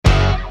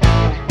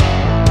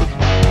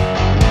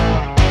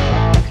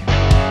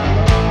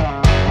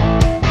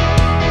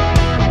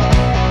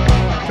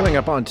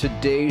up on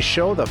today's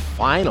show, the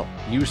final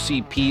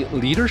UCP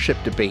leadership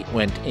debate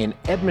went in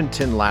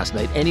Edmonton last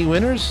night. Any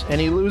winners?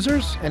 Any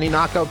losers? Any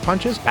knockout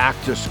punches?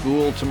 Back to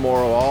school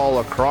tomorrow all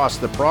across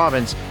the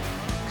province.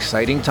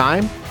 Exciting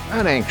time,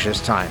 an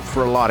anxious time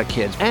for a lot of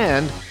kids.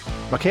 And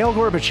Mikhail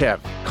Gorbachev,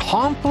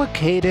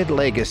 complicated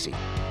legacy.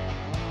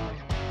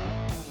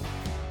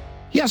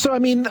 Yeah, so I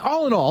mean,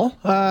 all in all,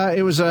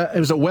 it was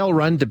a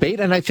well-run debate,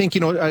 and I think,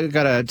 I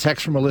got a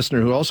text from a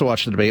listener who also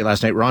watched the debate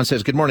last night. Ron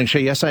says, "Good morning,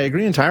 Shay. Yes, I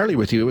agree entirely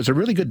with you. It was a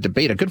really good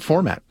debate, a good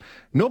format.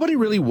 Nobody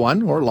really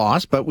won or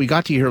lost, but we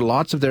got to hear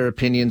lots of their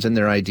opinions and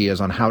their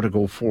ideas on how to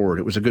go forward.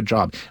 It was a good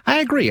job." I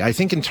agree. I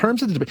think in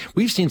terms of the debate,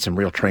 we've seen some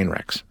real train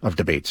wrecks of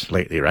debates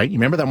lately, right? You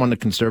remember that one the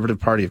Conservative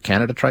Party of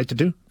Canada tried to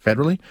do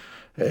federally?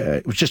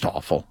 It was just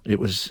awful. It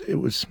was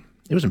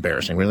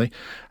embarrassing, really.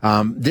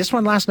 This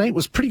one last night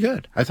was pretty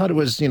good. I thought it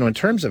was, in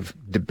terms of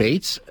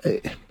debates,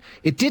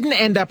 it didn't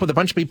end up with a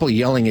bunch of people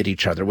yelling at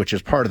each other, which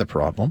is part of the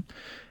problem.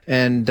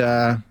 And,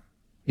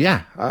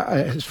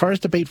 as far as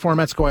debate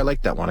formats go, I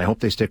like that one. I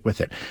hope they stick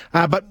with it.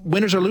 But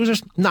winners or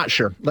losers? Not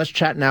sure. Let's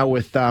chat now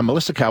with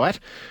Melissa Cowett,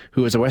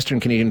 who is a Western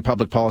Canadian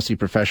public policy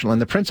professional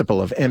and the principal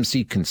of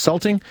MC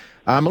Consulting.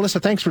 Melissa,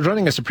 thanks for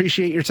joining us.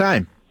 Appreciate your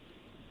time.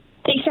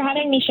 Thanks for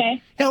having me, Shay.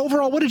 Yeah,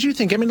 overall, what did you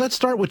think? I mean, let's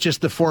start with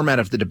just the format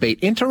of the debate.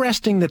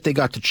 Interesting that they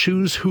got to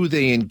choose who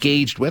they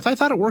engaged with. I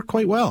thought it worked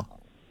quite well.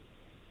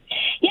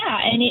 Yeah,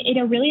 and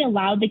it really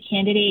allowed the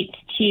candidates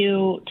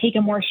to take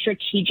a more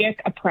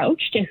strategic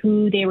approach to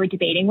who they were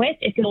debating with.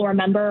 If you'll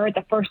remember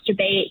the first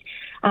debate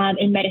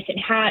in Medicine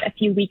Hat a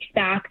few weeks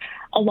back,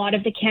 a lot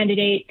of the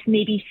candidates,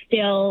 maybe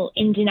still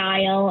in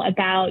denial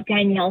about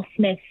Danielle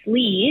Smith's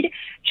lead,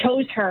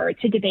 chose her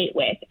to debate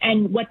with.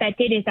 And what that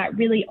did is that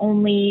really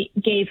only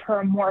gave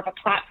her more of a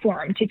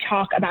platform to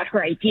talk about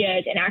her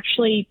ideas and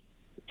actually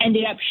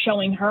ended up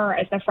showing her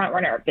as the front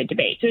runner of the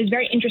debate. So it was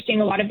very interesting.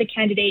 A lot of the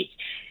candidates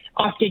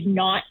opted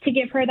not to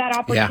give her that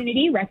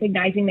opportunity,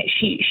 recognizing that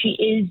she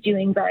is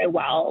doing very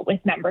well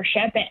with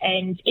membership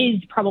and is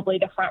probably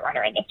the front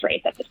runner in this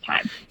race at this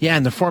time. Yeah,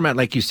 and the format,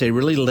 like you say,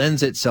 really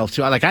lends itself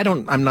to,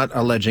 I'm not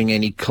alleging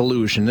any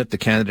collusion that the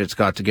candidates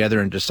got together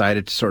and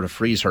decided to sort of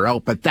freeze her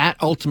out, but that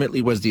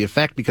ultimately was the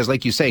effect because,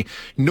 like you say,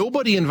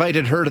 nobody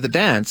invited her to the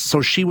dance,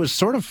 so she was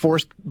sort of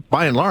forced,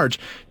 by and large,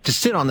 to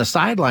sit on the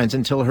sidelines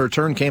until her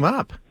turn came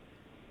up.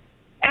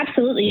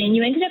 Absolutely. And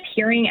you ended up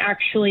hearing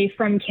actually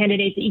from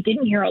candidates that you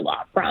didn't hear a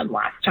lot from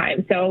last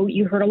time. So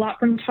you heard a lot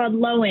from Todd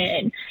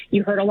Lowen.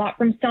 You heard a lot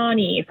from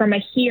Sonny, from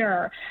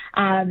Ahir.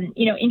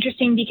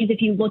 Interesting because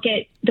if you look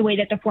at the way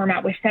that the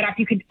format was set up,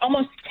 you could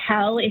almost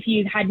tell if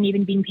you hadn't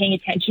even been paying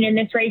attention in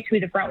this race who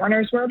the front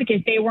runners were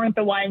because they weren't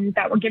the ones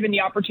that were given the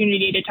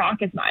opportunity to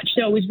talk as much.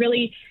 So it was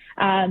really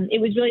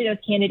those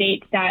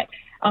candidates that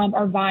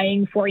are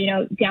vying for,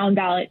 down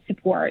ballot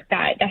support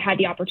that had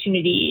the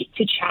opportunity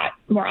to chat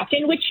more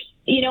often, which,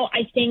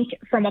 I think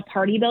from a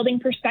party building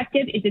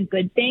perspective is a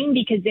good thing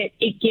because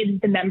it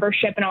gives the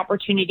membership an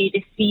opportunity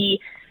to see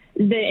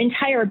the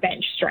entire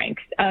bench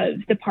strength of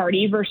the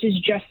party versus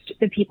just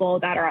the people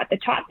that are at the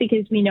top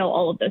because we know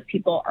all of those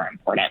people are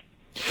important.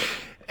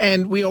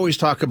 And we always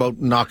talk about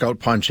knockout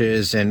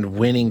punches and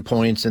winning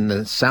points and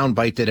the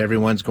soundbite that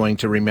everyone's going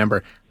to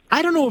remember.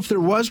 I don't know if there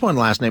was one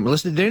last night.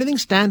 Melissa, did anything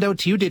stand out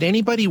to you? Did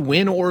anybody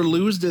win or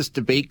lose this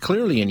debate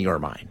clearly in your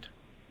mind?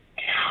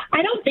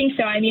 I don't think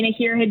so. I mean,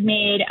 Ahir had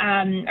made,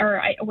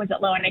 was it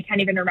Lowen? I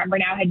can't even remember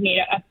now, had made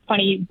a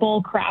funny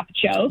bull crap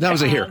joke. That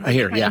was Ahir,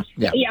 yeah.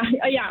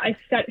 It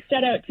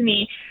stood out to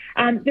me.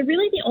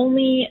 The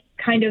only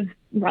kind of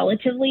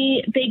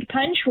relatively big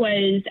punch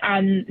was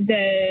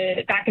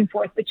the back and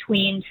forth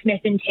between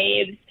Smith and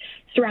Taves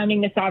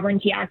surrounding the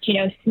Sovereignty Act.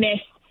 Smith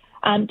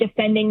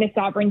defending the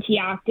Sovereignty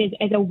Act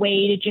as a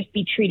way to just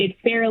be treated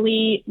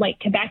fairly like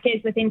Quebec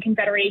is within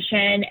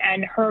Confederation,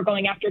 and her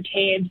going after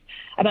Taves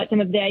about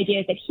some of the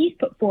ideas that he's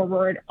put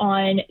forward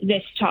on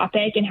this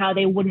topic and how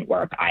they wouldn't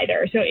work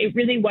either. So it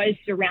really was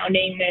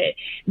surrounding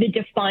the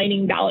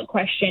defining ballot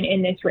question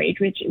in this race,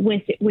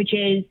 which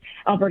is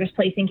Alberta's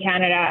place in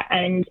Canada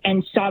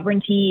and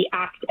Sovereignty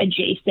Act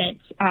adjacent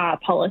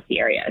policy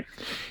areas.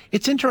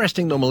 It's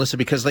interesting, though, Melissa,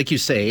 because like you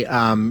say,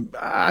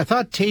 I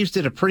thought Taves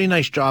did a pretty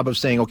nice job of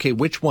saying, okay,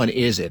 which one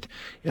is it?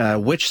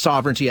 Which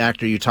Sovereignty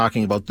Act are you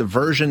talking about? The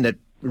version that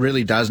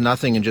really does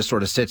nothing and just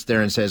sort of sits there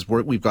and says,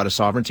 we've got a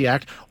Sovereignty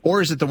Act?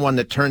 Or is it the one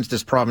that turns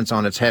this province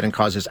on its head and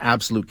causes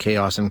absolute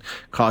chaos and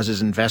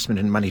causes investment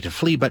and money to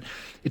flee? But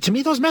to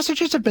me, those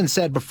messages have been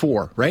said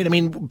before, right? I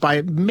mean,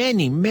 by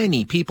many,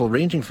 many people,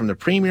 ranging from the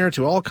Premier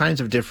to all kinds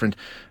of different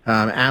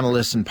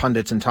analysts and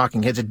pundits and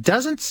talking heads. It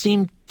doesn't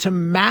seem to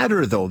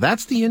matter, though.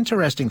 That's the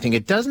interesting thing.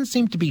 It doesn't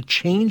seem to be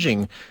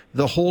changing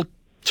the whole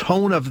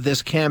tone of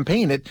this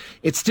campaign.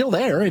 It's still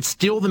there. It's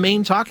still the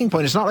main talking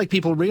point. It's not like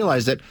people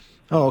realize that,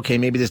 oh, okay,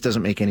 maybe this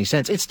doesn't make any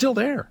sense. It's still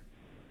there.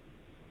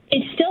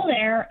 It's still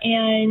there.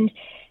 And,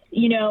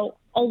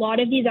 a lot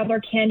of these other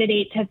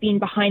candidates have been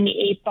behind the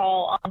eight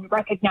ball on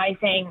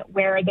recognizing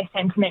where the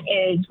sentiment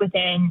is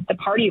within the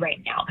party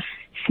right now.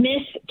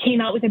 Smith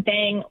came out with a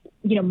bang,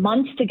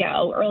 months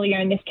ago, earlier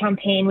in this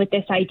campaign with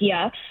this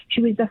idea.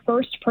 She was the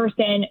first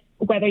person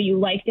whether you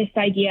like this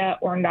idea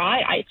or not.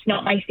 It's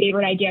not my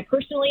favorite idea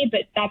personally,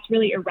 but that's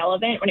really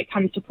irrelevant when it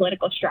comes to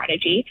political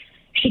strategy.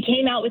 She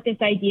came out with this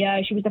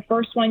idea. She was the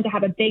first one to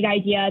have a big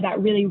idea that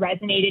really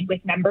resonated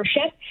with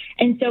membership.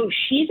 And so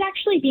she's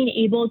actually been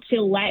able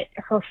to let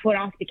her foot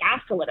off the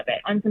gas a little bit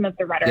on some of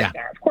the rhetoric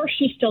there. Of course,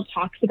 she still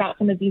talks about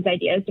some of these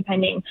ideas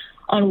depending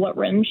on what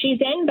room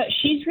she's in, but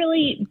she's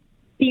really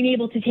been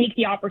able to take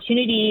the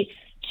opportunity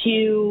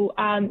to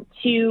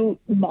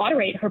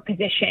moderate her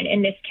position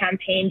in this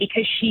campaign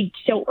because she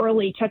so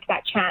early took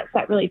that chance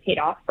that really paid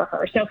off for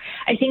her. So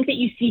I think that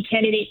you see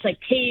candidates like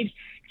Toews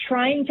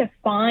trying to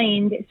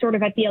find sort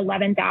of at the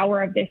 11th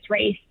hour of this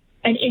race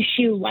an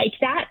issue like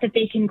that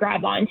they can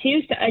grab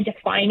onto, so a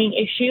defining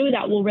issue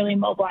that will really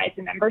mobilize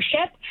the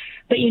membership.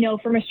 But,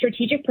 from a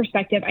strategic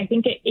perspective, I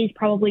think it is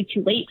probably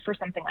too late for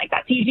something like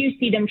that. So you do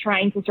see them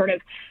trying to sort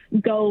of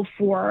go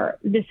for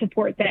the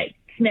support that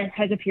Smith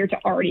has appeared to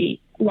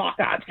already lock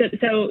up.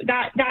 So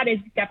that is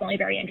definitely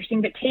very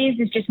interesting. But Toews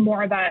is just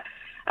more of a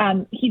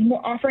he's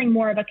offering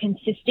more of a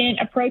consistent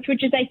approach,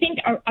 which is, I think,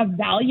 a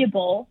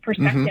valuable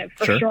perspective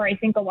for sure. I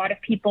think a lot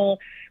of people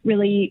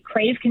really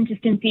crave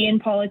consistency in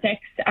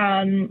politics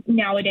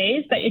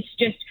nowadays, but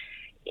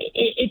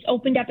it's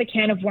opened up a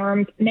can of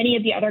worms. Many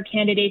of the other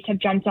candidates have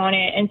jumped on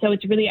it, and so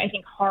it's really, I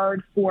think,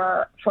 hard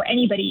for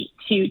anybody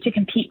to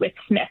compete with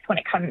Smith when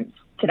it comes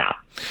to that.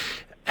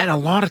 And a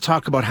lot of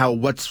talk about how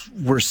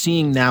we're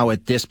seeing now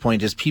at this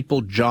point is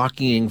people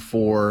jockeying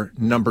for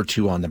number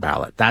 2 on the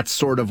ballot. That's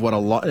sort of what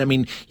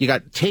you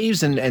got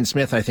Toews and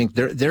Smith. I think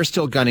they're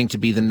still gunning to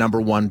be the number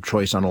 1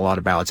 choice on a lot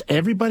of ballots.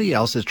 Everybody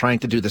else is trying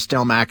to do the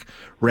Stelmach,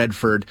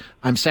 Redford.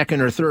 I'm 2nd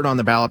or 3rd on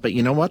the ballot, but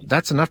you know what?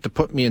 That's enough to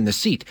put me in the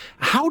seat.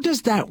 How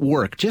does that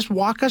work? Just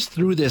walk us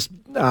through this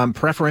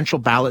preferential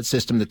ballot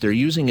system that they're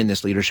using in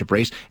this leadership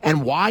race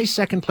and why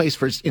second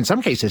place in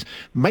some cases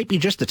might be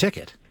just the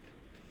ticket.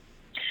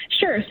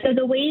 Sure. So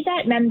the way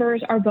that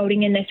members are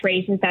voting in this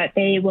race is that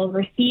they will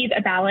receive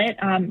a ballot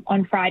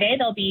on Friday.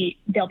 They'll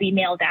be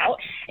mailed out,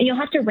 and you'll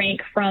have to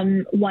rank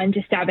from 1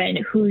 to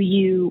 7 who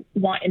you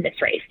want in this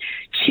race.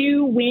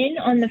 To win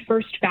on the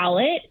first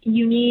ballot,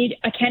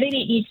 a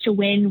candidate needs to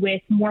win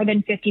with more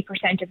than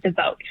 50% of the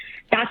vote.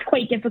 That's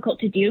quite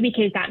difficult to do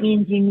because that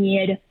means you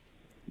need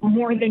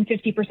more than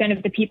 50%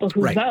 of the people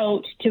who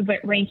vote to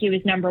rank you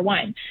as number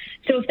 1.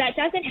 So if that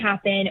doesn't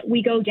happen,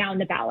 we go down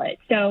the ballot.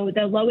 So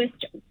the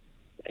lowest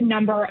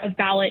number of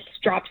ballots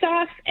drops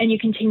off and you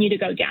continue to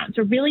go down.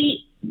 So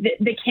really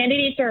the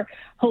candidates are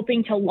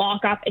hoping to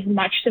lock up as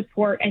much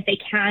support as they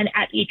can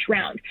at each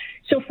round.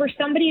 So for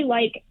somebody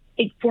like,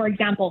 for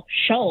example,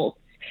 Schultz,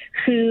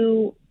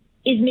 who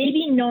is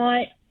maybe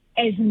not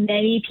as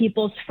many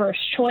people's first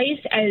choice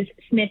as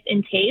Smith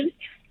and Toews,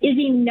 is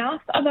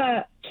enough of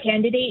a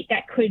candidate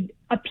that could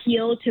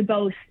appeal to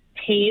both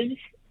Toews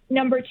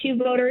number 2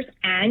 voters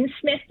and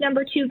Smith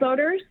number 2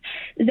 voters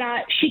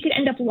that she could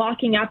end up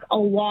locking up a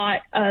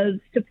lot of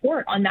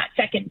support on that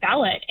second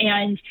ballot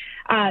and,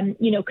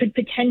 could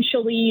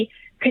potentially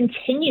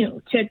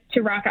continue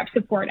to rack up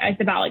support as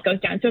the ballot goes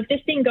down. So if this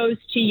thing goes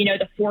to,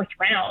 the 4th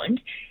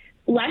round,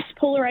 less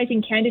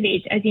polarizing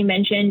candidates, as you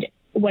mentioned,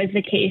 was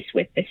the case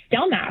with the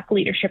Stelmach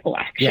leadership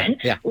election.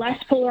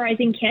 Less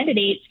polarizing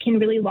candidates can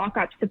really lock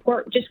up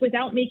support just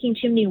without making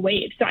too many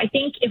waves. So I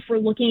think if we're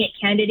looking at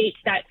candidates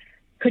that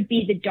could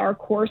be the dark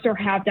horse or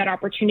have that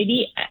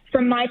opportunity,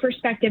 from my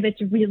perspective,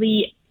 it's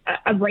really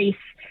a race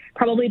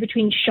probably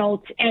between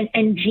Schultz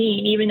and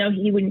Jean, even though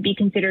he wouldn't be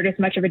considered as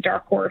much of a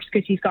dark horse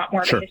because he's got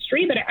more of a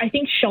history. But I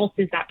think Schultz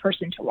is that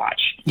person to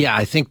watch. Yeah,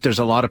 I think there's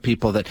a lot of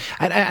people that,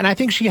 and I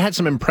think she had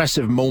some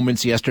impressive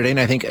moments yesterday. And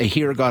I think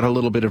Ahir got a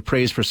little bit of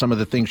praise for some of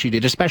the things she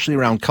did, especially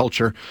around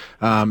culture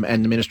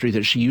and the ministry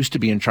that she used to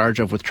be in charge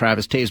of with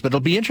Travis Toews. But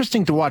it'll be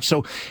interesting to watch.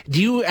 So do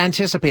you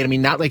anticipate,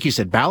 not like you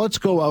said, ballots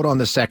go out on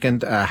the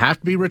 2nd, have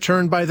to be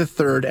returned by the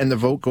 3rd, and the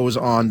vote goes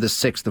on the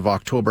 6th of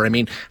October.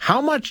 How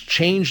much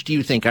change do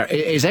you think?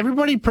 Is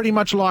everybody pretty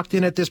much locked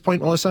in at this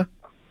point, Melissa?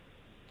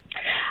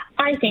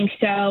 I think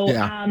so.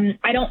 Yeah.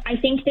 I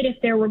think that if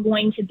there were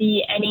going to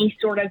be any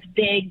sort of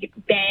big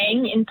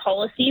bang in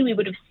policy, we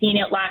would have seen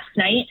it last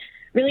night.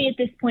 Really, at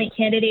this point,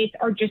 candidates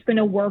are just going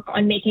to work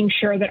on making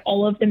sure that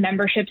all of the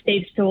memberships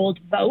they've sold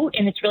vote,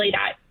 and it's really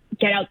that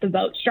get out the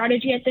vote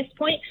strategy at this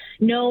point.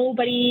 There will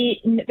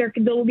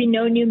be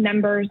no new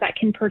members that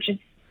can purchase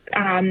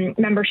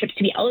memberships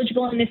to be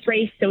eligible in this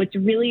race. So it's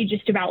really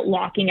just about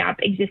locking up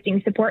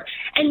existing support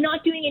and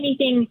not doing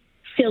anything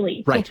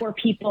silly before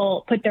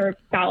people put their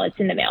ballots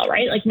in the mail,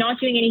 right? Like not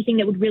doing anything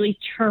that would really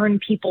turn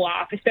people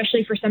off,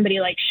 especially for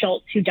somebody like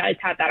Schultz, who does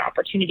have that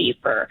opportunity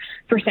for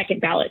second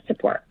ballot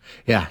support.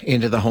 Yeah,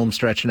 into the home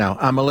stretch now.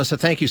 Melissa,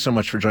 thank you so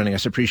much for joining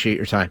us. Appreciate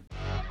your time.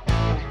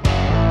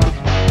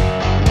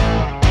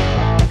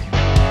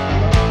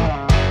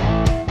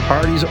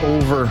 Party's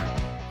over.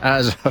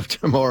 As of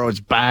tomorrow, it's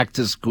back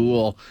to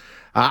school.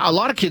 A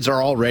lot of kids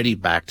are already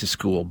back to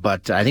school,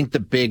 but I think the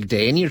big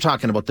day, and you're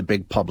talking about the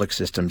big public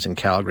systems in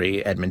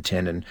Calgary,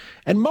 Edmonton,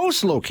 and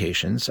most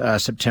locations,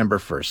 September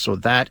 1st. So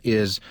that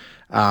is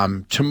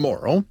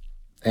tomorrow.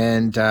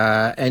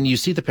 And you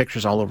see the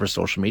pictures all over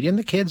social media, and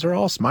the kids are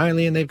all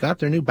smiley, and they've got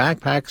their new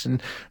backpacks,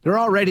 and they're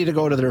all ready to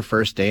go to their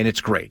first day, and it's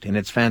great, and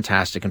it's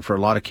fantastic. And for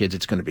a lot of kids,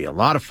 it's going to be a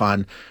lot of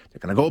fun. They're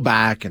going to go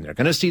back, and they're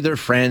going to see their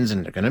friends,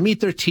 and they're going to meet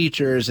their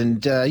teachers,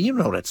 and you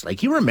know what it's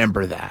like. You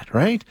remember that,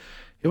 right?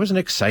 It was an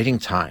exciting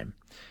time.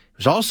 It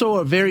was also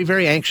a very,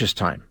 very anxious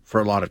time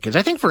for a lot of kids.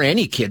 I think for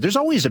any kid, there's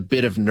always a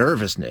bit of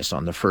nervousness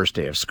on the first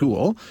day of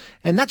school,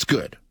 and that's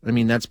good. I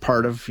mean, that's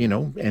part of,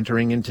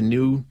 entering into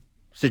new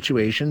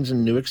situations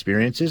and new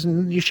experiences,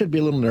 and you should be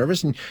a little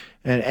nervous, and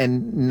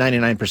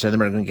 99% of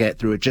them are going to get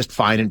through it just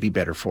fine and be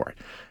better for it.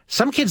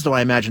 Some kids, though,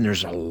 I imagine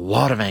there's a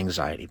lot of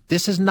anxiety.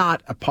 This is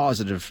not a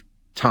positive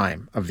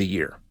time of the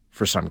year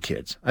for some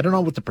kids. I don't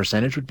know what the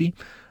percentage would be.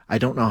 I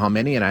don't know how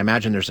many, and I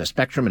imagine there's a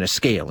spectrum and a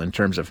scale in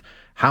terms of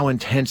how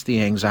intense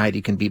the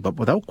anxiety can be, but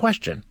without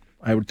question,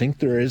 I would think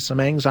there is some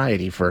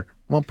anxiety for,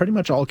 pretty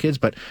much all kids,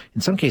 but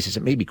in some cases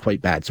it may be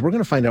quite bad. So we're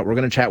going to find out. We're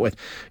going to chat with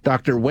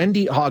Dr.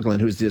 Wendy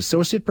Hoagland, who's the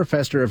Associate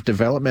Professor of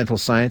Developmental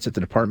Science at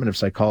the Department of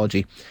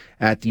Psychology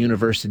at the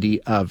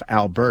University of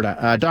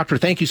Alberta. Doctor,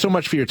 thank you so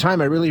much for your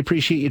time. I really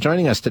appreciate you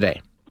joining us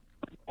today.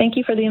 Thank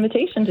you for the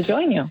invitation to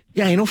join you.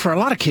 Yeah, for a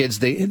lot of kids,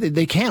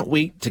 they can't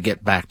wait to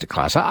get back to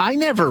class. I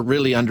never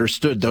really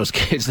understood those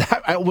kids.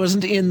 I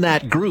wasn't in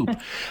that group.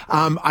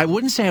 I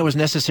wouldn't say I was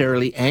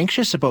necessarily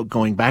anxious about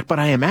going back, but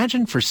I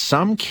imagine for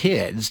some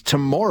kids,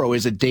 tomorrow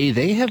is a day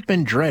they have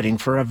been dreading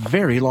for a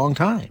very long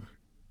time.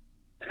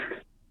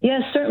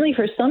 Yes, certainly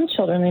for some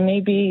children, they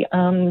may be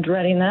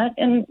dreading that.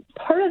 And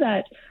part of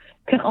that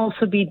can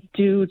also be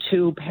due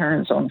to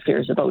parents' own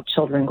fears about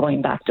children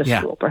going back to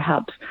school.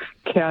 Perhaps,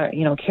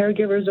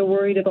 caregivers are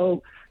worried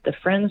about the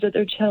friends that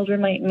their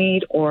children might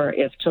meet, or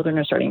if children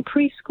are starting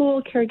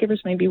preschool,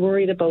 caregivers may be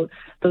worried about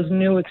those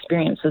new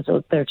experiences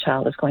that their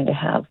child is going to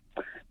have.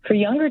 For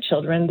younger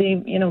children,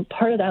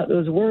 part of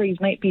those worries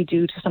might be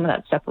due to some of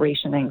that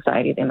separation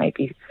anxiety they might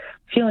be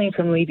feeling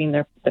from leaving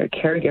their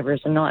caregivers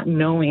and not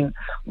knowing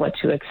what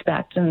to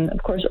expect. And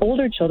of course,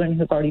 older children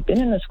who've already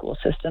been in the school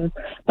system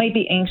might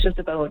be anxious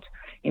about,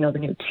 the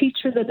new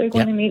teacher that they're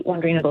going to meet,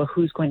 wondering about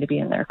who's going to be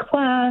in their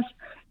class,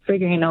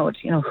 figuring out,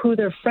 who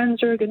their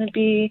friends are going to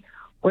be,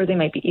 where they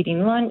might be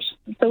eating lunch.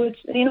 So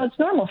it's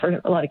normal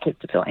for a lot of kids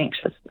to feel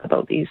anxious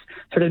about these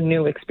sort of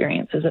new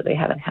experiences that they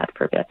haven't had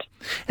for a bit.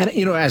 And,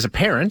 as a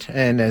parent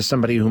and as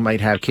somebody who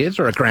might have kids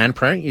or a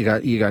grandparent, you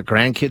got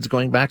grandkids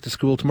going back to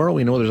school tomorrow.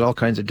 We know there's all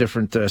kinds of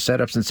different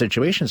setups and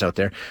situations out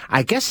there.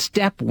 I guess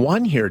step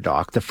one here,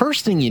 Doc, the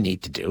first thing you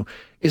need to do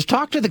is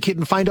talk to the kid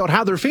and find out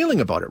how they're feeling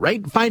about it,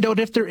 right? Find out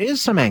if there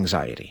is some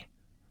anxiety.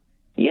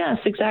 Yes,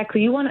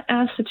 exactly. You want to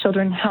ask the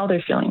children how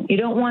they're feeling. You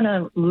don't want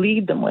to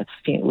lead them with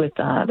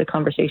the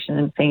conversation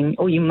and saying,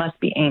 "Oh, you must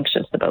be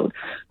anxious about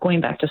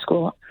going back to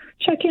school."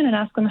 Check in and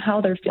ask them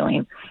how they're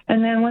feeling.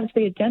 And then once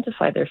they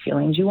identify their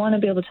feelings, you want to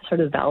be able to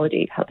sort of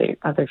validate how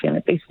they're feeling.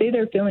 If they say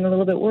they're feeling a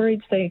little bit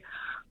worried, say,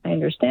 "I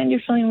understand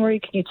you're feeling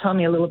worried. Can you tell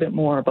me a little bit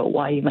more about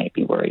why you might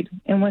be worried?"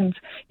 And once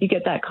you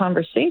get that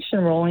conversation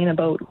rolling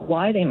about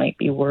why they might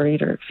be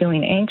worried or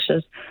feeling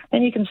anxious,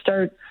 then you can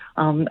start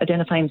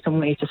identifying some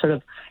ways to sort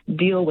of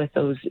deal with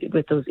those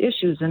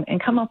issues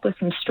and come up with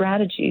some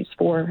strategies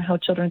for how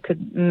children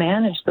could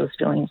manage those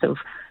feelings of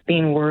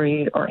being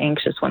worried or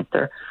anxious once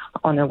they're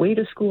on their way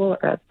to school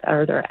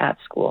or they're at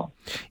school.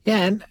 Yeah,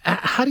 and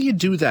how do you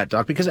do that,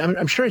 Doc? Because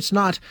I'm sure it's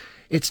not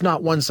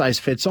one size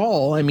fits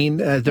all. I mean,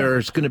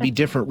 there's going to be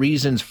different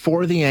reasons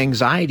for the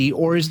anxiety,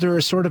 or is there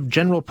a sort of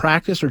general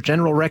practice or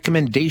general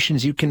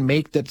recommendations you can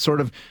make that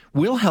sort of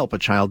will help a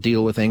child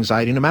deal with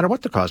anxiety no matter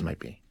what the cause might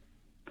be?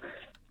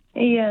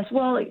 Yes.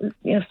 Well,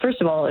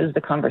 first of all is the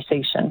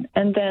conversation,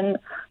 and then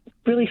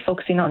really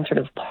focusing on sort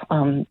of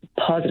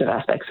positive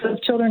aspects. So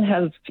if children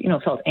have,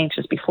 felt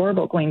anxious before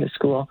about going to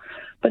school,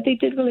 but they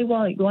did really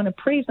well, you want to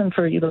praise them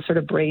for those sort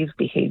of brave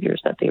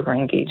behaviors that they were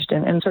engaged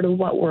in and sort of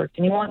what worked.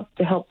 And you want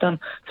to help them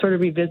sort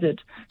of revisit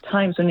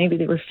times when maybe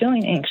they were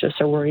feeling anxious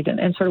or worried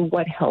and sort of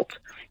what helped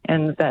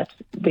and that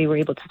they were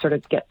able to sort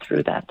of get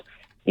through that.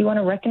 You want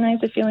to recognize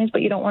the feelings,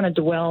 but you don't want to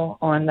dwell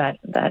on that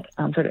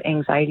sort of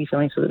anxiety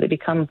feeling so that they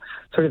become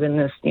sort of in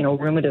this,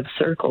 ruminative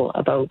circle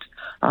about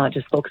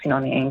just focusing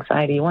on the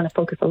anxiety. You want to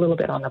focus a little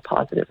bit on the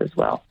positive as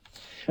well.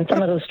 And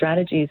some of those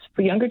strategies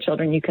for younger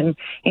children, you can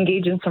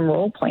engage in some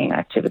role-playing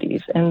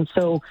activities. And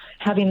so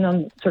having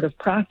them sort of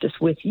practice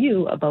with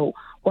you about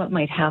what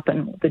might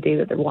happen the day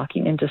that they're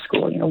walking into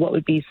school, what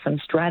would be some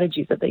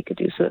strategies that they could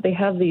do so that they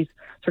have these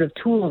sort of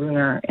tools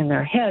in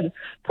their head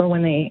for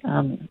when they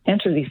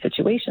enter these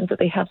situations, that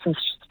they have some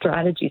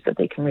strategies that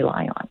they can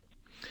rely on.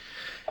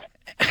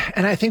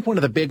 And I think one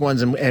of the big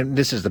ones, and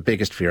this is the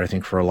biggest fear, I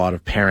think, for a lot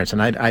of parents,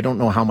 and I don't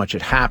know how much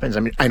it happens. I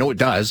mean, I know it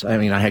does. I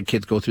mean, I had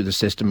kids go through the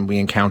system, and we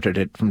encountered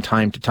it from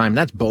time to time.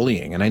 That's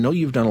bullying, and I know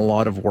you've done a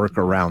lot of work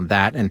around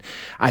that. And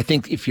I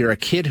think if you're a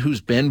kid who's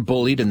been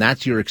bullied, and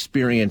that's your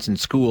experience in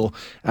school,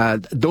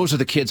 those are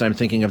the kids I'm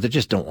thinking of that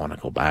just don't want to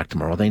go back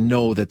tomorrow. They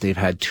know that they've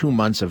had 2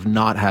 months of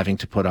not having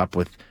to put up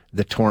with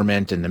the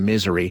torment and the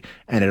misery,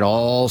 and it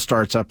all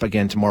starts up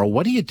again tomorrow.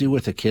 What do you do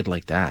with a kid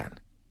like that?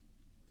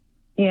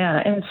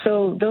 Yeah, and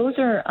so those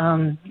are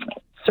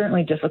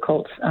certainly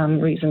difficult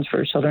reasons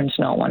for children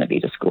to not want to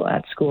be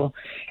at school.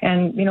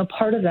 And,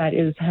 part of that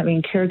is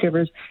having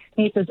caregivers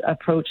need to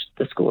approach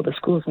the school. The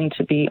schools need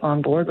to be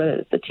on board, whether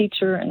it's the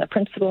teacher and the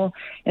principal,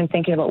 and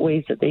thinking about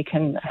ways that they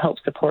can help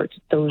support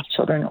those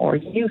children or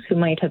youth who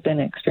might have been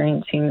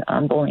experiencing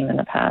bullying in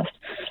the past.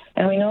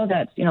 And we know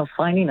that,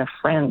 finding a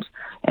friend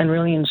and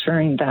really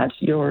ensuring that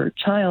your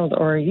child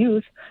or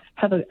youth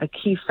have a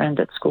key friend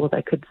at school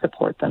that could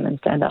support them and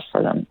stand up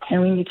for them.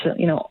 And we need to,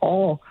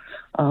 all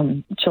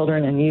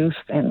children and youth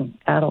and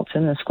adults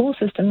in the school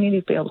system need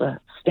to be able to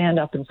stand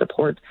up and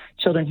support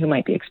children who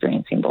might be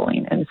experiencing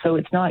bullying. And so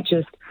it's not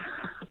just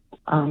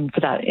for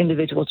that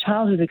individual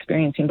child who's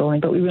experiencing bullying,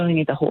 but we really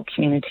need the whole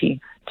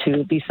community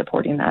to be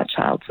supporting that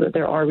child so that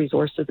there are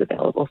resources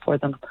available for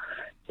them.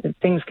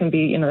 Things can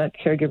be, that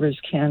caregivers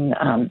can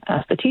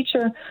ask the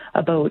teacher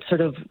about sort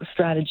of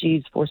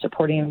strategies for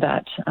supporting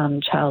that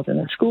child in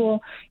the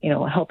school,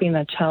 helping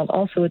that child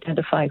also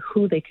identify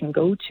who they can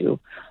go to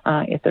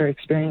if they're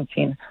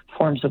experiencing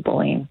forms of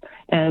bullying,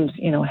 and,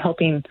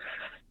 helping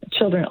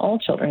all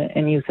children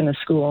and youth in the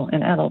school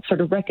and adults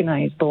sort of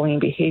recognize bullying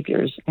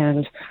behaviors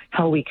and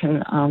how we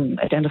can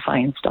identify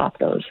and stop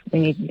those. We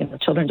need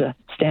children to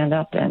stand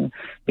up and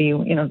be,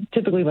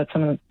 typically what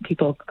some of the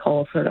people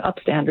call sort of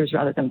upstanders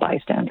rather than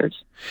bystanders.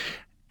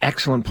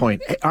 Excellent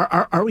point.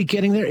 Are we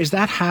getting there? Is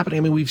that happening?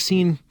 I mean, we've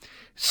seen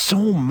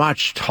so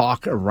much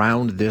talk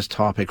around this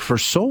topic for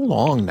so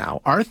long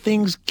now. Are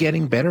things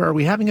getting better? Are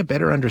we having a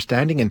better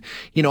understanding and,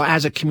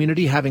 as a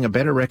community, having a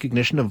better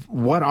recognition of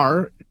what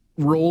our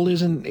role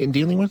is in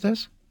dealing with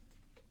this?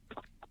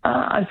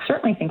 I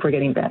certainly think we're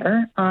getting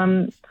better.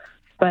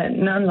 But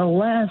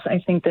nonetheless,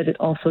 I think that it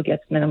also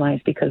gets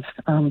minimized because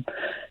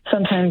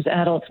sometimes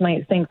adults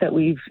might think that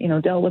we've,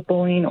 dealt with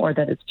bullying or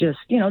that it's just,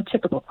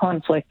 typical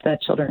conflict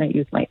that children and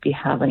youth might be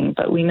having.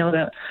 But we know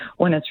that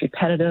when it's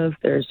repetitive,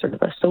 there's sort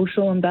of a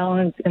social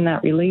imbalance in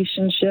that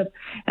relationship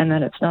and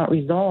that it's not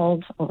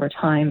resolved over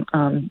time,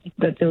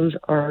 that those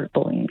are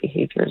bullying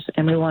behaviors.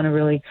 And we want to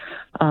really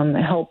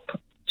help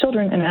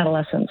children and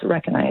adolescents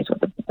recognize what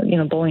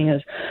the bullying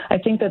is. I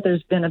think that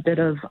there's been a bit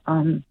of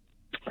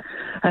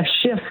a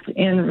shift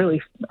in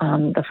really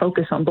the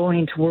focus on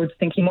bullying towards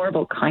thinking more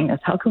about kindness.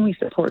 How can we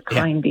support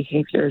kind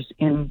behaviors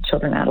in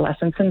children and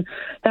adolescents? And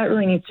that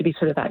really needs to be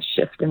sort of that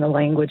shift in the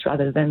language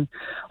rather than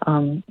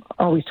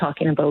always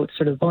talking about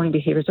sort of bullying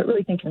behaviors, but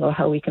really thinking about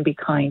how we can be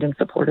kind and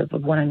supportive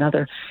of one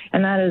another.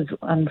 And that is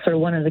sort of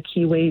one of the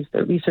key ways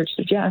that research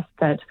suggests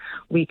that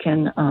we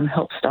can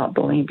help stop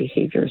bullying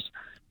behaviors.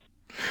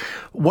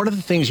 One of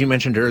the things you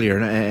mentioned earlier,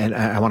 and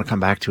I want to come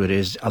back to it,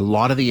 is a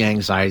lot of the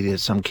anxiety that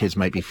some kids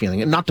might be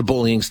feeling, and not the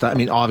bullying stuff. I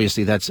mean,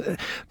 obviously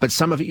but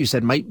some of it you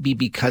said might be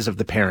because of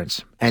the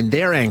parents and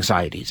their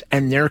anxieties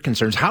and their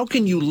concerns. How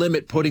can you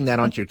limit putting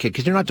that onto your kid?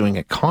 Because you're not doing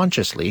it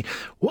consciously.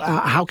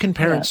 How can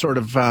parents sort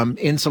of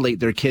insulate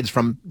their kids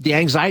from the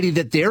anxiety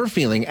that they're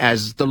feeling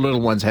as the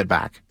little ones head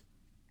back?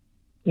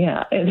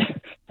 Yeah,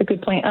 it's a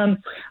good point.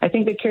 I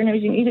think that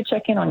caregivers, you need to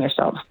check in on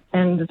yourself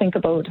and think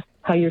about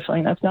how you're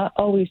feeling. That's not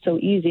always so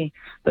easy,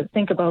 but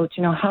think about,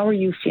 how are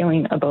you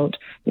feeling about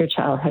your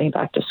child heading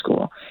back to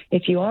school?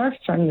 If you are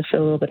starting to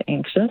feel a little bit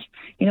anxious,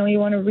 you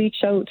want to reach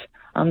out.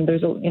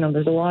 There's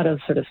a lot of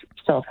sort of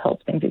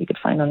self-help things that you could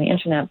find on the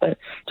internet, but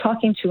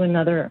talking to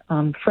another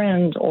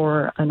friend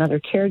or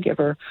another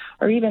caregiver,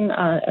 or even,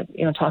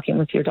 talking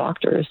with your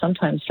doctor is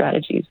sometimes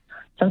strategies.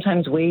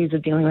 Sometimes ways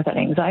of dealing with that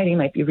anxiety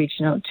might be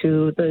reaching out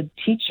to the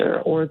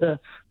teacher or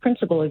the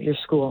principal of your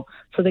school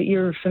so that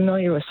you're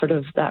familiar with sort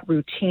of that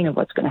routine of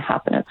what's going to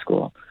happen at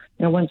school.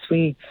 Once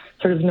we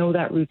sort of know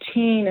that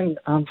routine and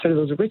sort of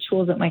those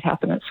rituals that might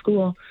happen at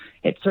school,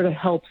 it sort of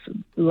helps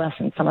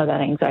lessen some of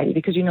that anxiety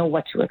because you know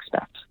what to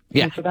expect.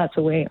 Yeah. And so that's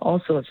a way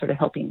also of sort of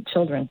helping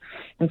children,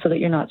 and so that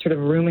you're not sort of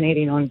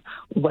ruminating on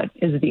what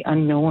is the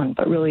unknown,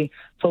 but really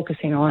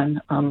focusing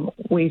on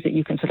ways that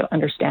you can sort of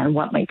understand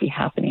what might be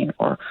happening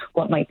or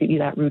what might be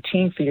that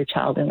routine for your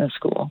child in the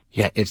school.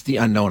 Yeah, it's the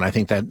unknown. I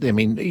think that,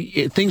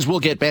 things will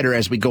get better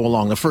as we go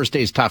along. The first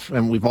day is tough,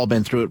 and we've all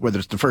been through it, whether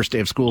it's the first day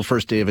of school,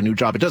 first day of a new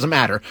job. It doesn't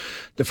matter.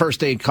 The first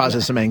day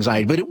causes some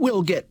anxiety, but it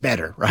will get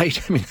better, right?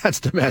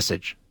 That's the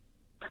message.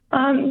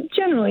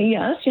 Generally,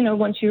 yes.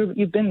 Once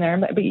you've been there,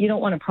 but you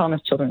don't want to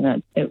promise children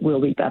that it will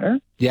be better.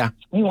 Yeah.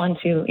 You want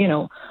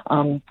to,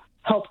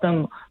 help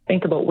them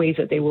think about ways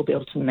that they will be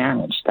able to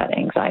manage that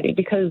anxiety,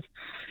 because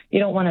you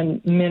don't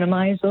want to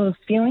minimize those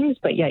feelings,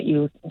 but yet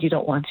you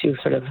don't want to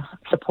sort of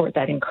support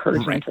that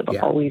encouragement of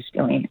always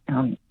feeling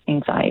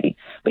anxiety.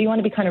 But you want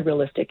to be kind of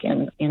realistic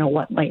in,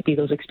 what might be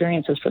those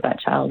experiences for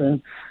that child.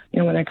 And,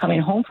 when they're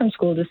coming home from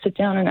school, just sit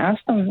down and ask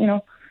them,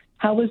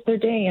 how was their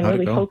day, and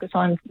really focus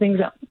on things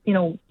that,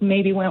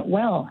 maybe went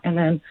well. And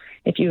then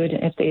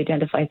if they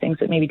identify things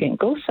that maybe didn't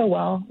go so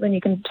well, then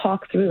you can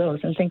talk through those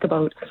and think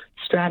about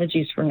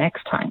strategies for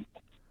next time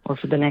or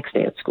for the next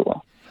day at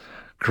school.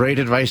 Great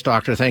advice,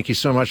 Doctor. Thank you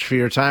so much for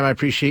your time. I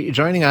appreciate you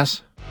joining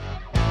us.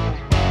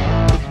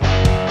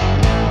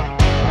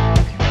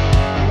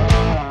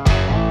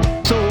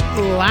 So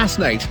last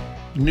night,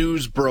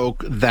 news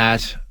broke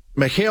that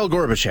Mikhail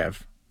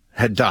Gorbachev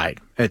had died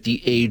at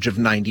the age of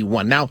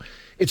 91. Now,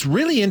 it's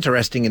really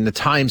interesting in the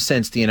time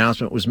since the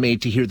announcement was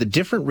made to hear the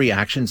different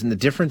reactions and the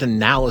different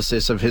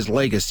analysis of his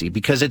legacy,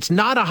 because it's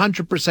not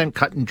 100%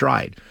 cut and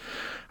dried.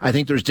 I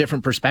think there's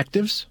different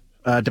perspectives,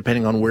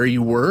 depending on where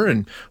you were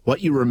and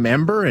what you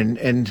remember.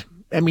 And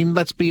I mean,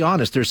 let's be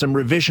honest, there's some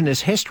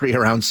revisionist history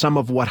around some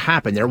of what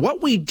happened there.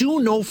 What we do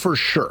know for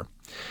sure,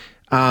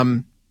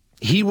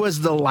 he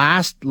was the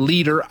last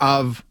leader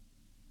of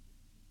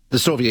the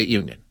Soviet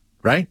Union,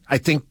 right? I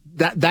think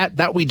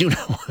that we do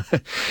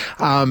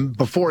know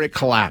before it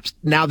collapsed.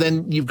 Now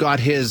then, you've got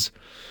his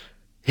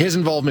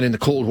involvement in the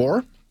Cold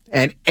War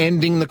and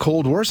ending the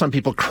Cold War. Some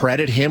people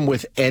credit him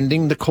with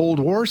ending the Cold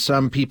War.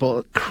 Some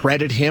people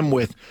credit him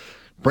with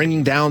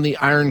bringing down the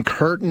Iron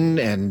Curtain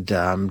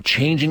and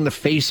changing the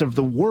face of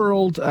the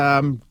world.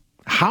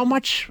 How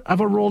much of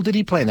a role did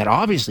he play in that?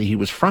 Obviously, he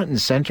was front and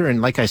center,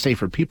 and like I say,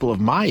 for people of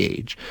my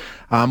age,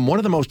 one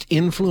of the most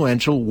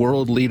influential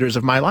world leaders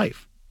of my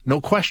life. No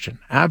question.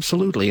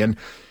 Absolutely. And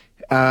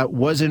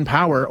was in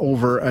power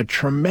over a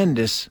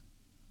tremendous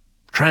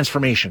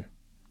transformation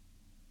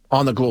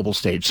on the global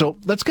stage. So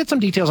let's get some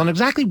details on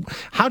exactly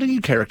how do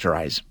you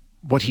characterize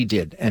what he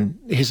did and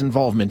his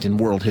involvement in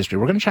world history.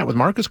 We're going to chat with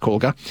Marcus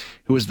Kolga,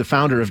 who is the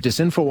founder of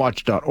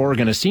disinfowatch.org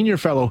and a senior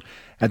fellow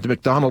at the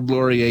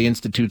Macdonald-Laurier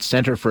Institute's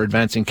Centre for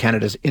Advancing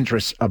Canada's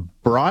Interests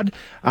Abroad.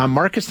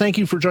 Marcus, thank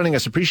you for joining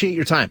us. Appreciate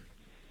your time.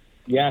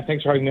 Yeah,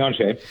 thanks for having me on,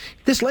 Shay.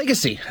 This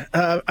legacy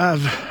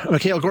of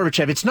Mikhail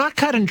Gorbachev, it's not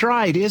cut and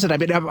dried, is it? I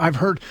mean, I've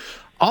heard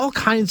all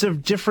kinds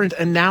of different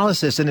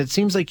analysis, and it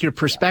seems like your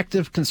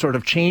perspective can sort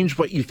of change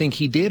what you think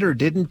he did or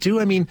didn't do.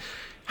 I mean,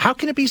 how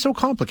can it be so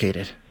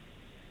complicated?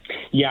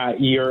 Yeah,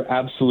 you're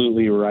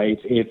absolutely right.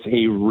 It's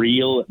a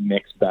real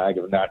mixed bag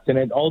of nuts, and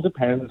it all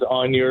depends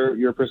on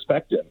your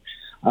perspective.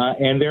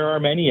 And there are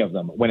many of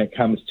them when it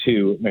comes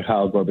to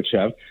Mikhail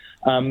Gorbachev.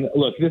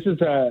 Look, this is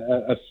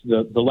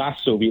the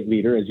last Soviet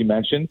leader, as you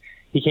mentioned.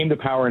 He came to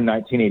power in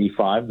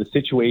 1985. The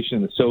situation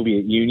in the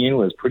Soviet Union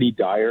was pretty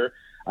dire.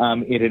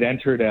 It had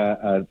entered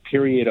a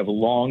period of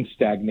long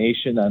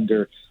stagnation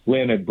under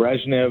Leonid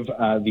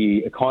Brezhnev.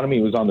 The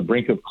economy was on the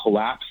brink of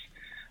collapse.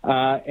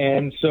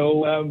 And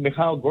so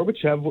Mikhail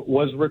Gorbachev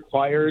was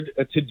required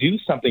to do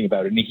something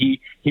about it. And he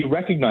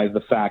recognized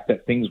the fact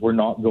that things were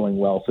not going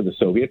well for the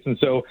Soviets. And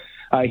so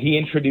he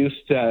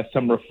introduced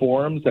some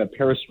reforms,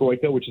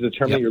 perestroika, which is a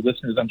term that your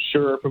listeners, I'm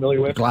sure, are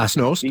familiar with.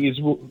 Glasnost.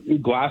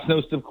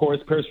 Glasnost, of course.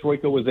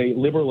 Perestroika was a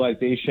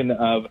liberalization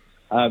of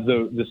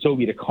the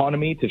Soviet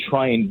economy to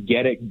try and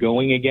get it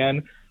going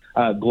again.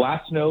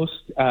 Glasnost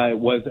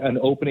was an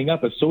opening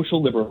up, a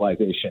social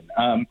liberalization.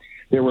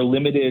 There were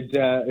limited,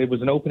 it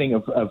was an opening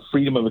of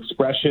freedom of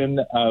expression,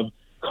 of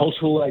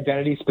cultural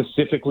identity,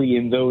 specifically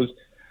in those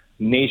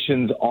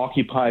nations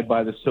occupied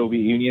by the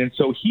Soviet Union.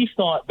 So he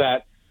thought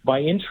that by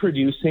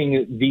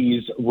introducing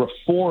these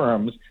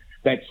reforms,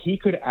 that he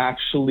could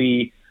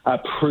actually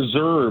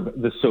preserve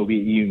the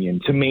Soviet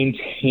Union, to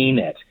maintain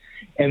it.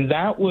 And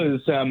that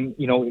was,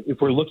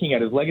 if we're looking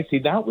at his legacy,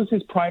 that was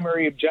his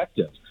primary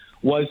objective,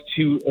 was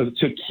to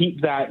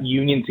keep that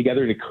union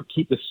together, to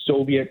keep the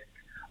Soviet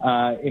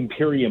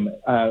imperium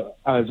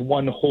as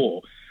one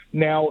whole.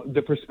 Now,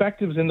 the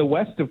perspectives in the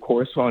West, of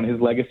course, on his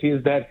legacy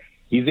is that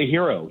he's a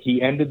hero.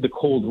 He ended the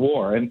Cold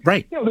War. And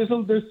right.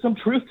 There's some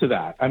truth to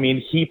that. I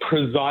mean, he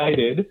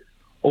presided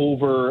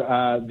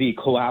over the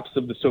collapse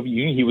of the Soviet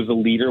Union. He was a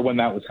leader when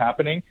that was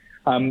happening.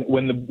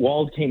 When the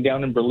wall came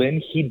down in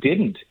Berlin, he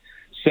didn't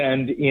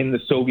send in the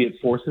Soviet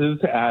forces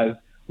as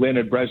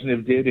Leonid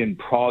Brezhnev did in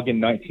Prague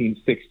in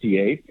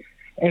 1968.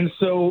 And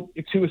so,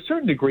 to a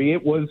certain degree,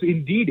 it was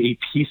indeed a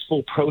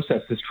peaceful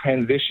process, this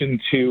transition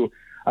to,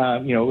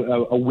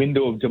 a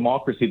window of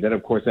democracy that,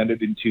 of course,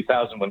 ended in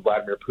 2000 when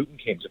Vladimir Putin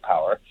came to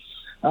power.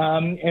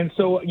 And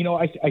so,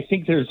 I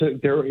think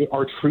there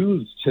are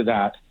truths to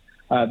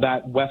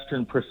that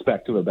Western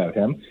perspective about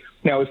him.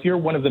 Now, if you're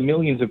one of the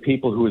millions of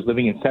people who is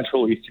living in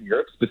Central or Eastern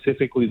Europe,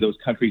 specifically those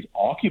countries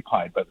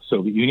occupied by the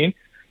Soviet Union,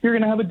 you're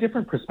going to have a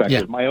different perspective.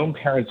 Yeah. My own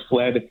parents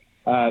fled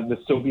the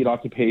Soviet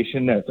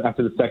occupation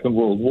after the Second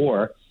World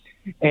War.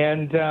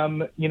 And,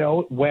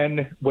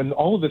 when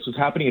all of this was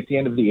happening at the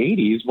end of the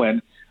 80s,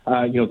 when,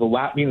 the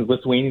Latvians,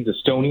 Lithuanians,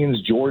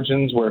 Estonians,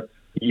 Georgians,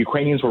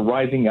 Ukrainians were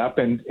rising up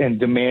and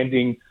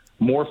demanding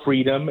more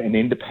freedom and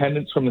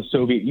independence from the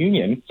Soviet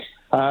Union,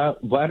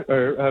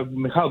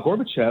 Mikhail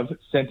Gorbachev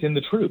sent in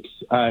the troops.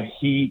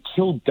 He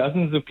killed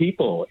dozens of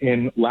people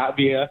in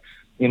Latvia,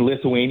 in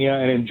Lithuania,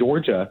 and in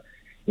Georgia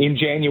in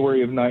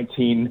January of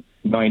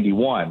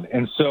 1991.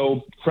 And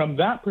so from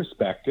that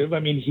perspective, I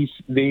mean,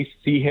 they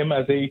see him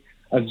as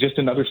just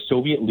another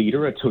Soviet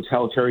leader, a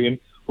totalitarian,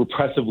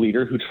 repressive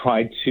leader who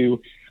tried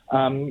to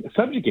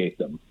subjugate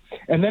them.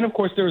 And then, of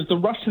course, there's the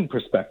Russian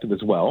perspective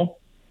as well.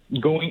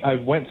 I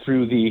went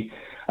through the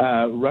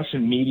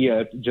Russian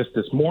media just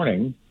this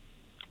morning,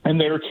 and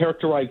there are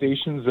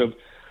characterizations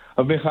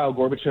of Mikhail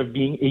Gorbachev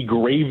being a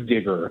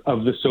gravedigger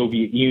of the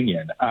Soviet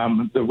Union.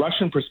 The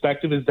Russian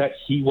perspective is that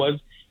he was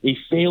a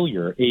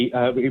failure,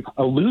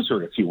 a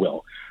loser, if you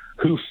will,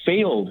 who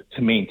failed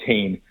to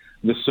maintain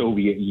the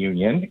Soviet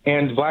Union.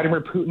 And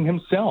Vladimir Putin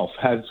himself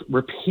has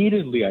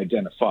repeatedly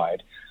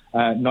identified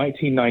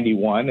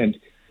 1991 and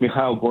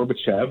Mikhail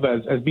Gorbachev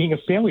as being a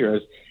failure,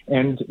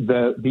 and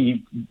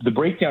the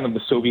breakdown of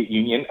the Soviet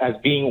Union as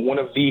being one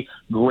of the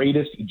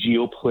greatest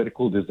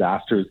geopolitical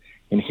disasters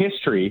in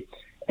history.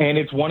 And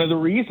it's one of the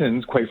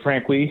reasons, quite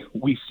frankly,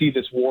 we see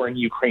this war in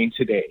Ukraine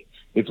today.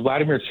 It's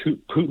Vladimir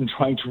Putin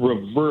trying to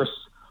reverse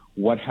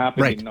what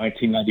happened in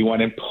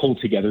 1991 and pull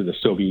together the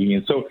Soviet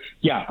Union. So,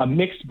 yeah, a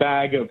mixed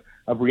bag of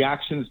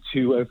reactions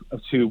to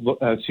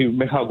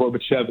Mikhail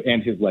Gorbachev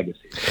and his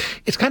legacy.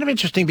 It's kind of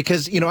interesting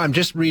because, I'm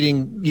just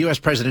reading U.S.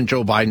 President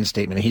Joe Biden's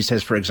statement. He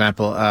says, for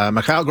example,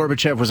 Mikhail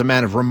Gorbachev was a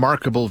man of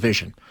remarkable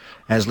vision.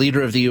 As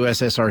leader of the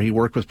USSR, he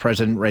worked with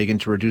President Reagan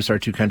to reduce our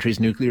two countries'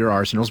 nuclear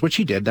arsenals, which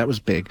he did. That was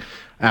big.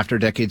 After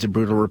decades of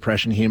brutal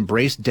repression, he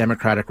embraced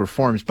democratic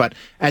reforms. But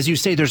as you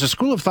say, there's a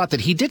school of thought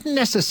that he didn't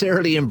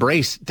necessarily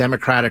embrace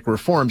democratic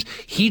reforms.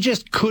 He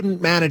just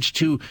couldn't manage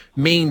to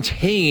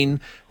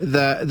maintain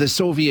the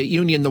Soviet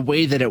Union the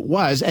way that it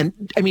was.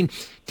 And I mean,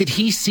 did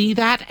he see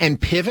that and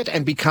pivot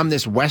and become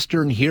this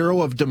Western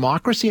hero of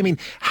democracy? I mean,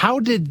 how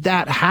did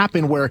that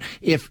happen where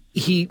if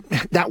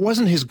that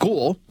wasn't his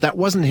goal, that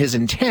wasn't his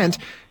intent,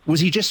 was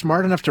he just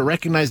smart enough to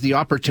recognize the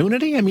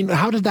opportunity? I mean,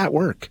 how did that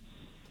work?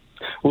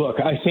 Look,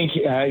 I think,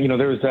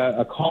 there was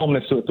a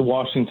columnist at the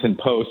Washington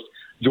Post,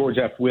 George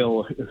F.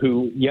 Will,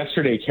 who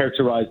yesterday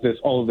characterized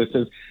all of this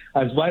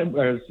as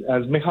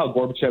Mikhail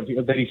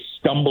Gorbachev, that he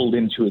stumbled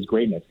into his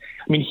greatness.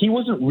 I mean, he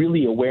wasn't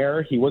really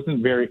aware. He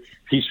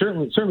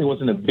certainly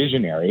wasn't a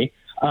visionary.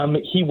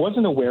 He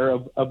wasn't aware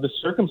of the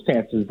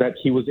circumstances that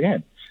he was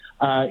in.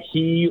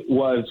 He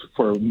was,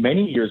 for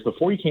many years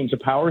before he came to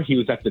power, he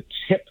was at the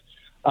tip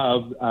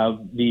of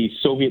the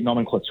Soviet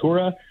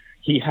nomenclatura.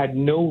 He had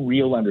no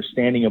real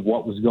understanding of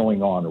what was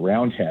going on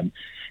around him.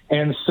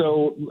 And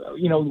so,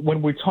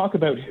 when we talk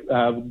about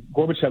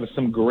Gorbachev as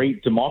some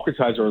great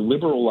democratizer or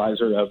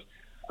liberalizer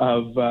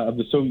of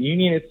the Soviet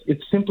Union,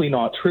 it's simply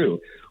not true.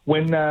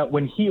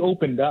 When he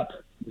opened up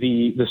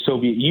the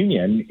Soviet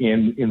Union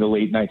in the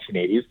late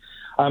 1980s,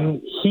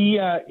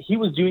 he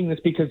was doing this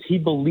because he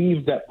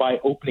believed that by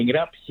opening it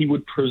up, he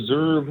would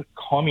preserve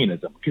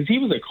communism. Because he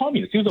was a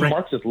communist, he was a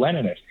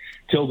Marxist-Leninist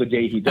till the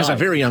day he died. As a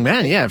very young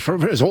man, yeah, for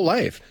his whole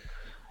life.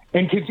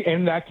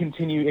 And that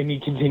continued, and he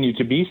continued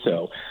to be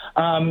so.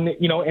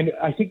 And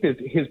I think that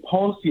his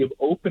policy of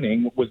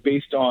opening was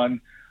based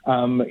on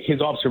his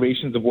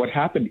observations of what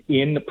happened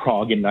in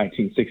Prague in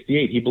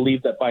 1968. He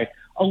believed that by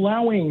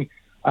allowing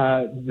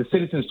the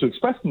citizens to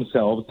express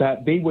themselves,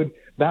 that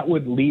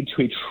would lead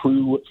to a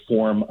true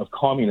form of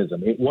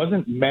communism. It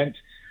wasn't meant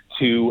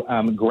to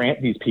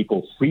grant these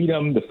people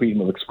freedom, the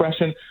freedom of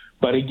expression,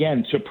 but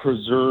again, to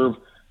preserve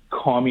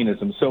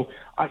communism. So,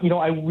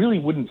 I really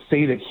wouldn't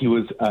say that he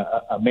was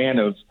a man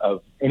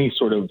of any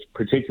sort of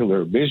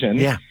particular vision.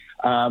 Yeah.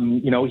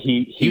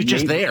 He was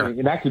just there.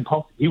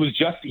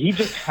 He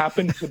just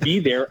happened to be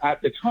there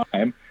at the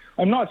time.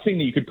 I'm not saying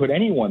that you could put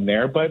anyone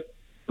there, but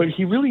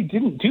he really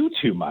didn't do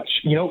too much.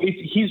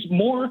 He's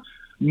more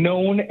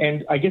known,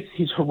 and I guess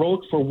he's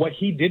heroic for what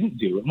he didn't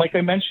do. And like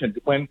I mentioned,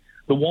 when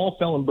the wall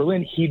fell in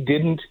Berlin, he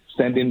didn't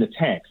send in the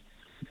tanks.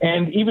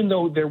 And even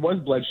though there was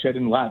bloodshed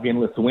in Latvia and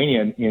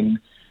Lithuania in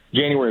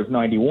January of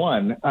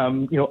 91,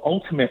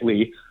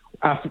 ultimately,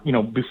 after,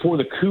 before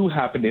the coup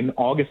happened in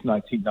August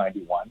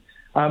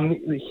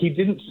 1991, he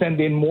didn't send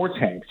in more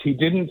tanks. He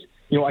didn't,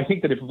 I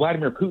think that if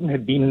Vladimir Putin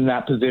had been in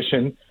that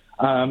position,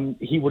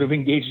 he would have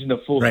engaged in a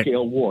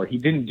full-scale war. He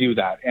didn't do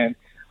that. And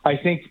I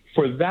think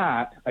for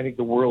that,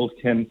 the world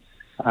can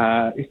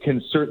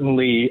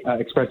certainly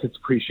express its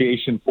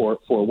appreciation for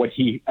what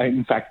he,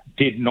 in fact,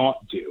 did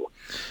not do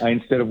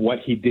instead of what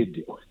he did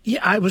do.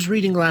 Yeah, I was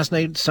reading last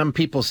night some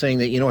people saying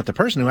that, the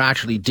person who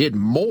actually did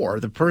more,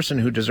 the person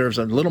who deserves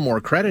a little more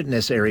credit in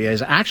this area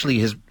is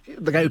actually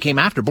the guy who came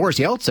after, Boris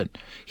Yeltsin.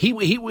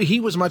 He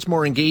was much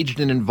more engaged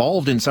and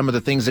involved in some of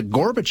the things that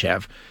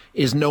Gorbachev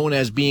is known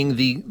as being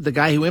the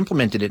guy who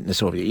implemented it in the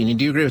Soviet Union.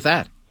 Do you agree with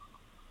that?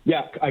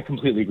 Yeah, I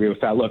completely agree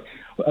with that. Look,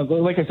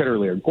 like I said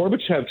earlier,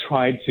 Gorbachev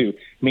tried to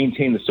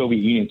maintain the Soviet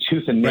Union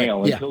tooth and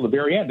nail until the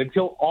very end,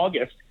 until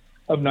August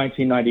of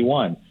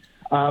 1991.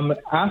 At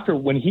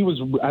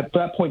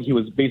that point, he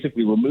was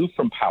basically removed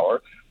from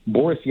power.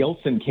 Boris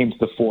Yeltsin came to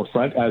the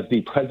forefront as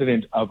the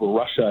president of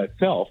Russia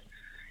itself.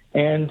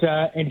 And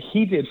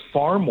he did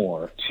far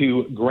more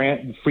to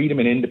grant freedom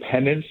and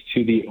independence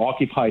to the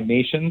occupied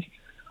nations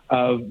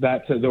or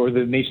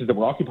the nations that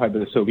were occupied by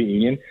the Soviet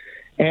Union.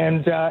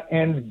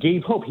 And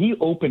gave hope.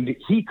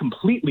 He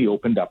completely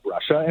opened up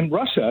Russia, and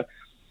Russia,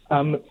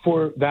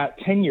 for that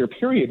 10-year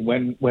period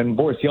when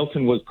Boris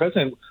Yeltsin was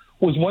president,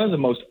 was one of the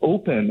most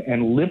open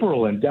and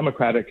liberal and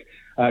democratic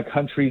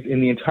countries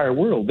in the entire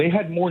world. They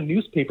had more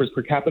newspapers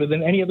per capita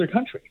than any other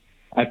country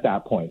at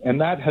that point, and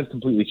that has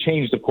completely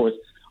changed, of course,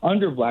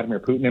 under Vladimir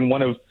Putin. And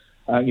one of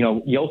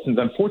Yeltsin's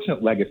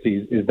unfortunate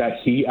legacies is that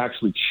he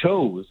actually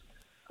chose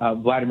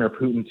Vladimir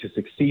Putin to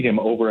succeed him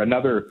over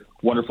another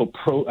wonderful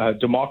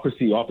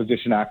pro-democracy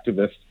opposition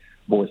activist,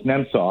 Boris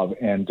Nemtsov.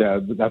 And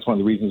that's one of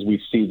the reasons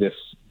we see this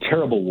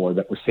terrible war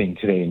that we're seeing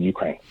today in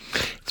Ukraine.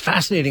 It's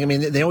fascinating. I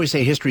mean, they always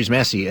say history's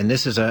messy, and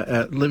this is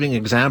a living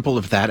example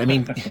of that. I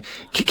mean,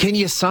 can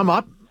you sum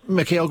up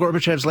Mikhail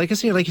Gorbachev's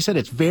legacy? Like you said,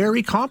 it's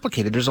very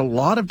complicated. There's a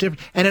lot of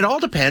different, and it all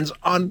depends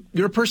on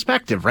your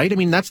perspective, right? I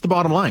mean, that's the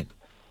bottom line.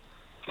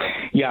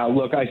 Yeah,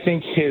 look, I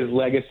think his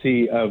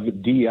legacy of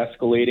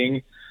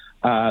de-escalating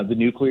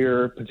any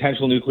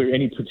potential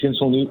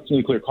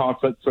nuclear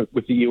conflict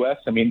with the U.S.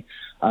 I mean,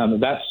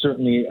 that's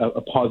certainly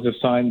a positive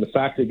sign. The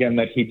fact, again,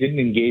 that he didn't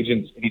engage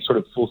in any sort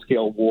of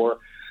full-scale war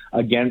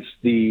against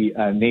the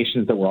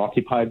nations that were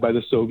occupied by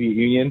the Soviet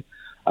Union,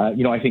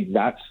 I think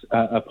that's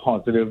a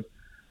positive.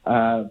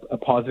 I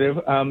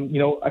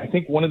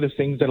think one of the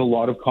things that a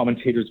lot of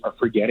commentators are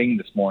forgetting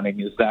this morning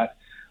is that,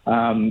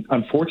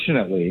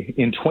 unfortunately,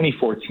 in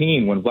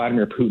 2014, when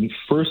Vladimir Putin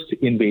first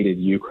invaded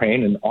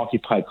Ukraine and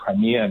occupied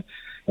Crimea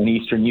and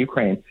eastern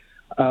Ukraine,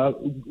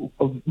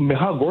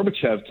 Mikhail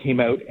Gorbachev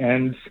came out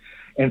and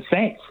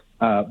thanked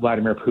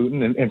Vladimir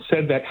Putin and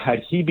said that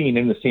had he been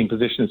in the same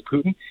position as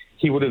Putin,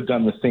 he would have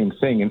done the same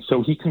thing. And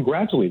so he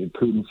congratulated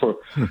Putin for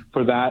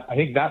that. I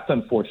think that's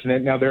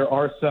unfortunate. Now, there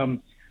are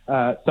some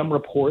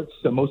reports,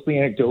 mostly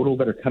anecdotal,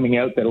 that are coming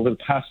out that over the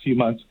past few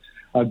months,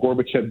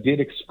 Gorbachev did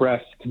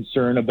express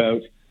concern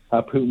about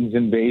Putin's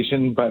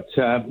invasion, but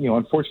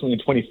unfortunately, in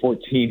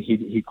 2014,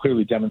 he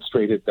clearly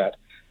demonstrated that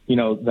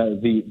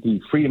the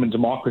freedom and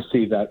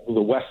democracy that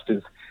the West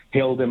has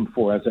hailed him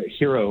for as a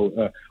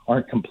hero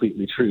aren't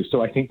completely true.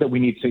 So I think that we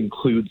need to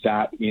include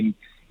that in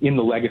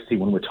the legacy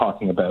when we're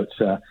talking about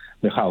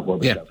Mikhail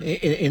Gorbachev.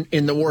 Yeah,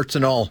 in the warts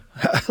and all,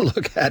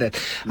 look at it.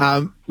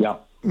 Yeah.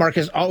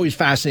 Marcus, always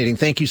fascinating.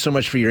 Thank you so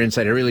much for your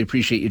insight. I really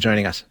appreciate you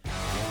joining us.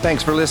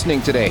 Thanks for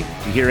listening today.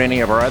 To hear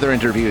any of our other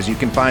interviews, you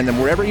can find them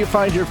wherever you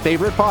find your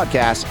favorite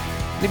podcasts.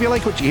 And if you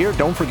like what you hear,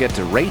 don't forget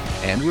to rate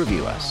and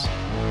review us.